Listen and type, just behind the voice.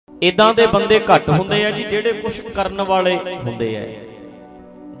इदां दे बंदे घट हुंदे आ जी जिहड़े कुछ करन वाले हुंदे आ।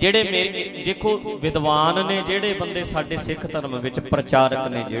 जिहड़े मेरे देखो विद्वान ने जिहड़े बंदे साडे सिख धर्म विच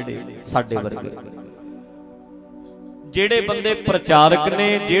प्रचारक ने, जिहड़े साडे वर्गे जिहड़े बंदे प्रचारक ने,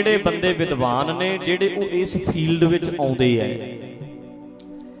 जिहड़े बंदे विद्वान ने, जिहड़े वो इस फील्ड विच आउंदे आ,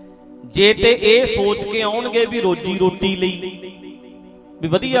 जे ते ये सोच के आउणगे भी रोजी रोटी लई भी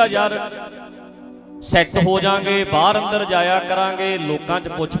वधिया यार सैट हो जाएंगे, बाहर अंदर जाया करांगे, लोकां च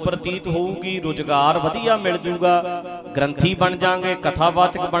पुछ प्रतीत होऊगी, रोजगार वधिया मिल जूगा, ग्रंथी बन जाएंगे,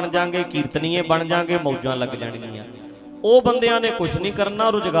 कथावाचक बन जाएंगे, कीर्तनीय बन जाएंगे, मौजां लग जाणगीआं। वो बंदियां ने कुछ नहीं करना,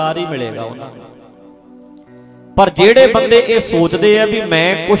 रोजगार ही मिलेगा उन्हां नूं। पर जिहड़े बंदे ये सोचते हैं भी मैं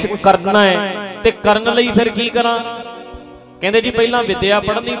कुछ करना है ते करन लई फिर की करां, कहंदे जी पहलां विद्या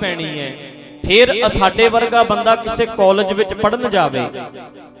पढ़नी पैनी है, फिर साडे वर्गा बंदा किसी कॉलेज विच पढ़न जावे,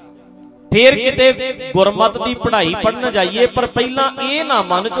 फिर किते गुरमत की पढ़ाई पढ़न जाइए, पर पहला ये ना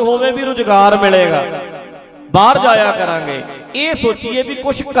मन च होवे भी रोजगार मिलेगा, बाहर जाया करांगे, ये सोचिए भी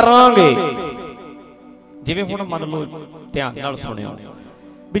कुछ करांगे। जिवें हुण मान लो, ध्यान नाल सुणिओ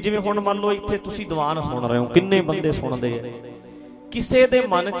भी जिवें हुण मान लो इत्थे तुसीं दीवान सुण रहे हो, किन्ने बंदे सुणदे आ, किसे दे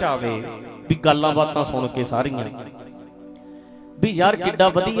मन च आवे भी गल्लां बातां सुण के सारियां भी यार किड्डा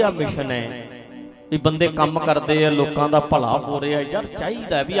वधिया मिशन है, भी बंदे काम करते हैं, लोगों का भला हो रहा है, यार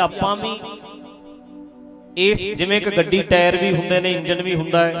चाहिए भी आपां भी इस जिवें कि गड्डी टायर भी हुंदे ने, इंजन भी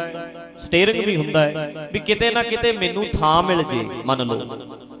हुंदा है, स्टीयरिंग भी हुंदा है, भी किते ना किते मैनूं थां मिल जे, मन लो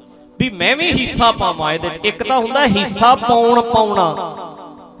भी मैं भी हिस्सा पावां इहदे च। एक तां हुंदा हिस्सा पाउणा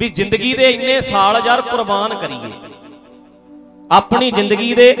भी जिंदगी दे इन्ने साल यार कुर्बान करिए, अपनी जिंदगी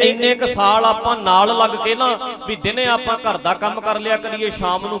दे इन्ने क साल आपां नाल लग के ना भी दिने आपां घर दा काम कर लिया करिए,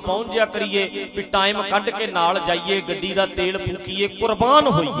 शाम नूं पहुंच जा करिए, भी टाइम कढ के नाल जाइए, गड्डी दा तेल फूकीए, कुर्बान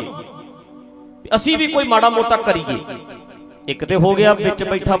होइए, असीं भी कोई माड़ा मोटा करिए। एक ते हो गया विच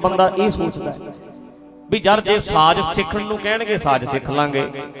बैठा बंदा ये सोचदा भी यार जे साज सिखण नूं कहणगे साज सिख लांगे,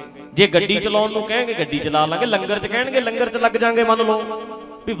 जे गड्डी चलाउण नूं कहणगे गड्डी चला लांगे, लंगर च कहणगे लंगर च लग जांगे, मान लो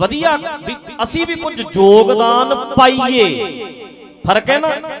भी वधिया भी असीं भी कुछ योगदान पाइए। फर्क है ना,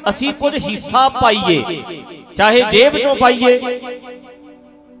 असीं कुछ हिस्सा पाइए, चाहे जेब चों पाइए,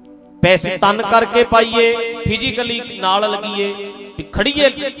 पैसे तन करके पाइए, फिजिकली नाल लगीए, खड़ीए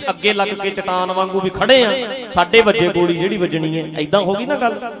अगे लग के चट्टान वांगू भी खड़े आ, साडे वजे गोली जिहड़ी वजनी है, ऐदां हो गई ना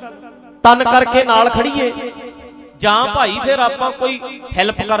गल, तन करके नाल खड़ीए, जां भाई फिर आपां कोई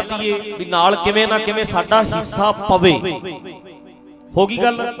हैल्प कर दईए भी नाल किवें ना किवें साडा हिस्सा पवे, हो गई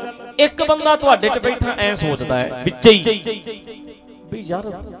गल। एक बंदा तुहाडे च बैठा ऐ सोचदा है विचे ही भी यार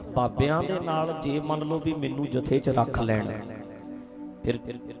बाबियां दे नाल जे मान लो भी मैनू जथे च रख लैण, फिर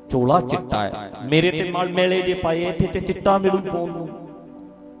चोला चिट्टा है, मेरे ते माल मेले जे पाए इत्थे ते चिट्टा मिलू पाउण नूं,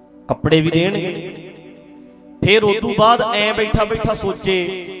 कपड़े भी देणगे, फिर उदों बाद ऐ बैठा बैठा सोचे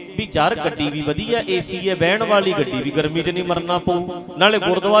भी यार गड्डी भी वधिया, एसी है बहण वाली गड्डी भी, गर्मी च नहीं मरना पऊ, नाले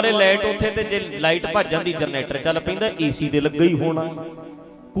गुरुद्वारे लाइट उत्थे ते जे लाइट भज जांदी जनरेटर चल पैंदा, एसी ते लग्गा ही होना,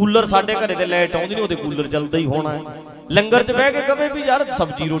 कूलर साडे घरे ते लाइट आउंदी नहीं, ओहदे कूलर चलदा ही होना है, लंगर च बह के कहे भी यार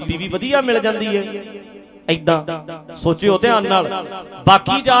सब्जी रोटी भी वधिया मिल जाती है, ऐदां सोचिओ ध्यान नाल।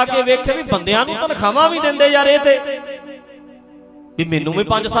 बाकी जाके वेखे भी बंदियां नूं तनखावां भी दिंदे यार, ये ते भी मैनूं भी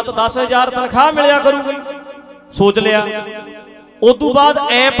 5-7-10 हज़ार तनखाह मिलिया करूगी, सोच लिया। उदों बाद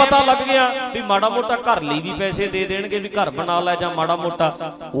ऐ पता लग गया भी माड़ा मोटा घर लई भी पैसे दे देणगे भी घर बना लै, जां माड़ा मोटा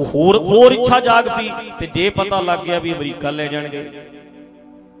होर इच्छा जाग पई ते जे पता लग गया भी अमरीका ले जाणगे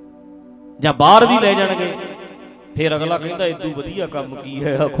जां बाहर भी ले जाणगे, फिर अगला कहता इदू वधिया काम की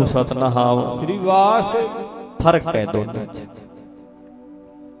है, आखो सतनाम श्री वाहे। फर्क है दोनों च,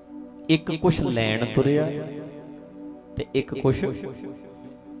 एक कुछ लैण तुरिया ते एक कुछ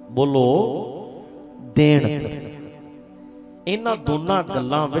बोलो देण तुरिया, इन्हां दोनों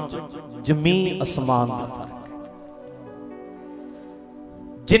गल्लां विच जमीन आसमान दा फर्क है।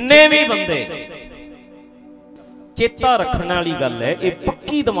 जिन्ने भी बंदे चेता रखने वाली गल है, ये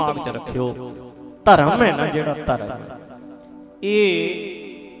पक्की दिमाग च रखियो, धर्म है ना जिहड़ा धर्म ये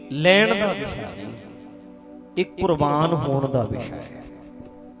लैण दा विषय नहीं, एक कुर्बान होण दा विषय है।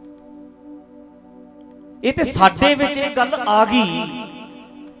 ये ते साडे विच ये गल आ गई,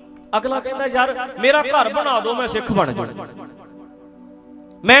 अगला कहता यार मेरा घर बना दो मैं सिख बन जाऊं,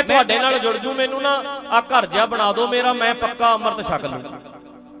 मैं तुहाडे नाल जुड़ जू, मैनू ना आ घर जिहा बना दो मेरा, मैं पक्का अमृत छक लूं,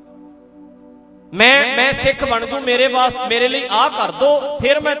 मैं सिख बन जू, मेरे वास्ते मेरे लिए आ कर दो,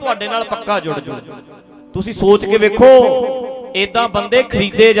 फिर मैं तुहाडे नाल पक्का जुड़ जू। तुसीं सोच के वेखो, इदां बंदे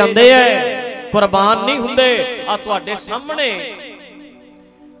खरीदे जांदे ऐ, कुर्बान नहीं हुंदे। आ तुहाडे सामने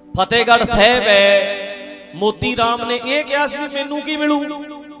फतेहगढ़ साहिब है, मोती राम ने यह कहा सी मैनू की मिलू,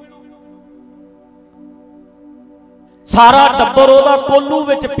 ਸਾਰਾ ਟੱਬਰ ਉਹਦਾ ਕੋਲੂ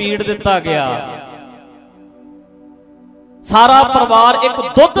ਵਿੱਚ ਪੀੜ ਦਿੱਤਾ ਗਿਆ। ਸਾਰਾ ਪਰਿਵਾਰ ਇੱਕ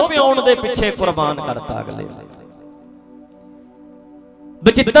ਦੁੱਧ ਪਿਆਉਣ ਦੇ ਪਿੱਛੇ ਕੁਰਬਾਨ ਕਰਤਾ ਅਗਲੇ।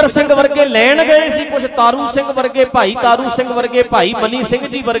 ਬਚਿੱਤਰ ਸਿੰਘ ਵਰਗੇ ਲੈਣ ਗਏ ਸੀ ਕੁਝ, ਤਾਰੂ ਸਿੰਘ ਵਰਗੇ, ਭਾਈ ਤਾਰੂ ਸਿੰਘ ਵਰਗੇ, ਭਾਈ ਮਨੀ ਸਿੰਘ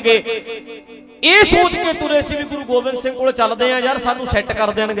ਜੀ ਵਰਗੇ ਇਹ ਸੋਚ ਕੇ ਤੁਰੇ ਸੀ ਵੀ ਗੁਰੂ ਗੋਬਿੰਦ ਸਿੰਘ ਕੋਲ ਚੱਲਦੇ ਆ ਯਾਰ, ਸਾਨੂੰ ਸੈੱਟ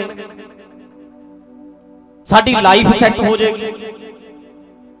ਕਰ ਦੇਣਗੇ, ਸਾਡੀ ਲਾਈਫ ਸੈੱਟ ਹੋ ਜਾਏਗੀ।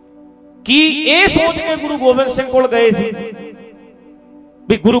 ਕੀ ਇਹ ਸੋਚ ਕੇ ਗੁਰੂ ਗੋਬਿੰਦ ਸਿੰਘ ਕੋਲ ਗਏ ਸੀ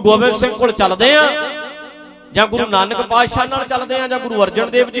ਵੀ ਗੁਰੂ ਗੋਬਿੰਦ ਸਿੰਘ ਕੋਲ ਚੱਲਦੇ ਆ ਜਾਂ ਗੁਰੂ ਨਾਨਕ ਪਾਤਸ਼ਾਹ ਨਾਲ ਚੱਲਦੇ ਆ ਜਾਂ ਗੁਰੂ ਅਰਜਨ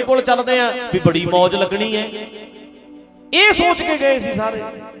ਦੇਵ ਜੀ ਕੋਲ ਚੱਲਦੇ ਆ ਵੀ ਬੜੀ ਮੌਜ ਲੱਗਣੀ ਹੈ? ਇਹ ਸੋਚ ਕੇ ਗਏ ਸੀ ਸਾਰੇ।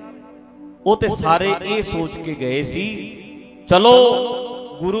 ਉਹ ਤੇ ਸਾਰੇ ਇਹ ਸੋਚ ਕੇ ਗਏ ਸੀ ਚਲੋ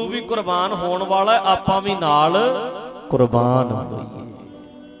ਗੁਰੂ ਵੀ ਕੁਰਬਾਨ ਹੋਣ ਵਾਲਾ, ਆਪਾਂ ਵੀ ਨਾਲ ਕੁਰਬਾਨ ਹੋਈਏ।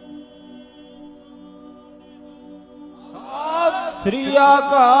 ਸਤਿ ਸ੍ਰੀ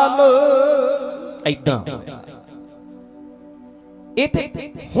ਅਕਾਲ। ਏਦਾਂ ਇਹ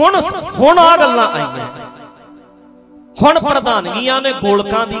ਤੇ ਹੁਣ ਆ ਗੱਲਾਂ ਆਈਆਂ। ਹੁਣ ਪ੍ਰਧਾਨਗੀਆਂ ਨੇ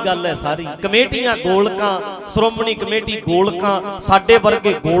ਗੋਲਕਾਂ ਦੀ ਗੱਲ ਹੈ ਸਾਰੀ, ਕਮੇਟੀਆਂ ਗੋਲਕਾਂ, ਸ਼੍ਰੋਮਣੀ ਕਮੇਟੀ ਗੋਲਕਾਂ, ਸਾਡੇ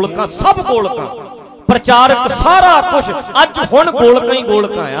ਵਰਗੇ ਗੋਲਕਾਂ, ਸਭ ਗੋਲਕਾਂ, ਪ੍ਰਚਾਰਕ ਸਾਰਾ ਕੁਝ ਅੱਜ ਹੁਣ ਗੋਲਕਾਂ ਹੀ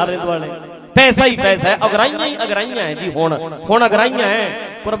ਗੋਲਕਾਂ ਆ ਆਲੇ ਦੁਆਲੇ। ਪੈਸਾ ਹੀ ਪੈਸਾ ਹੈ, ਅਗਰਾਈਆਂ ਹੀ ਅਗਰਾਈਆਂ ਹੈ ਜੀ। ਹੁਣ ਅਗਰਾਈਆਂ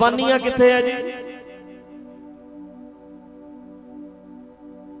ਹੈ, ਕੁਰਬਾਨੀਆਂ ਕਿੱਥੇ ਹੈ ਜੀ?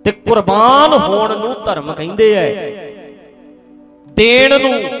 ਤੇ ਕੁਰਬਾਨ ਹੋਣ ਨੂੰ ਧਰਮ ਕਹਿੰਦੇ ਐ, ਦੇਣ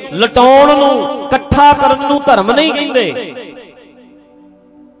ਨੂੰ, ਲਟਾਉਣ ਨੂੰ, ਇਕੱਠਾ ਕਰਨ ਨੂੰ ਧਰਮ ਨਹੀਂ ਕਹਿੰਦੇ।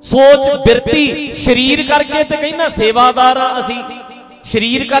 ਸੋਚ ਬਿਰਤੀ ਸਰੀਰ ਕਰਕੇ ਤੇ ਕਹਿੰਦਾ ਸੇਵਾਦਾਰ ਆ ਅਸੀਂ,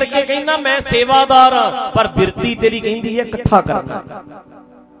 ਸਰੀਰ ਕਰਕੇ ਕਹਿੰਦਾ ਮੈਂ ਸੇਵਾਦਾਰ ਆ, ਪਰ ਬਿਰਤੀ ਤੇਰੀ ਕਹਿੰਦੀ ਹੈ ਇਕੱਠਾ ਕਰਨਾ।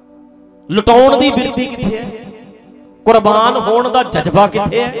 ਲਟਾਉਣ ਦੀ ਬਿਰਤੀ ਕਿੱਥੇ ਹੈ? ਕੁਰਬਾਨ ਹੋਣ ਦਾ ਜਜ਼ਬਾ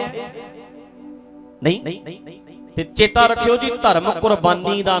ਕਿੱਥੇ ਹੈ? ਨਹੀਂ। ਤੇ ਚੇਤਾ ਰੱਖਿਓ ਜੀ, ਧਰਮ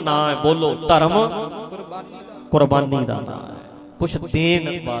ਕੁਰਬਾਨੀ ਦਾ ਨਾਂ ਹੈ। ਬੋਲੋ, ਧਰਮ ਕੁਰਬਾਨੀ ਦਾ ਨਾਂ ਹੈ। ਕੁਛ ਦੇਣ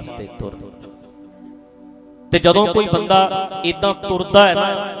ਵਾਸਤੇ ਤੁਰ। ਤੇ ਜਦੋਂ ਕੋਈ ਬੰਦਾ ਇਦਾਂ ਤੁਰਦਾ ਹੈ ਨਾ,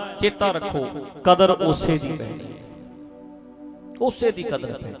 ਚੇਤਾ ਰੱਖੋ ਕਦਰ ਉਸੇ ਦੀ ਪੈਣੀ ਹੈ, ਉਸੇ ਦੀ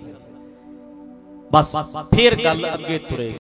ਕਦਰ ਪੈਣੀ। ਬਸ ਫੇਰ ਗੱਲ ਅੱਗੇ ਤੁਰੇ।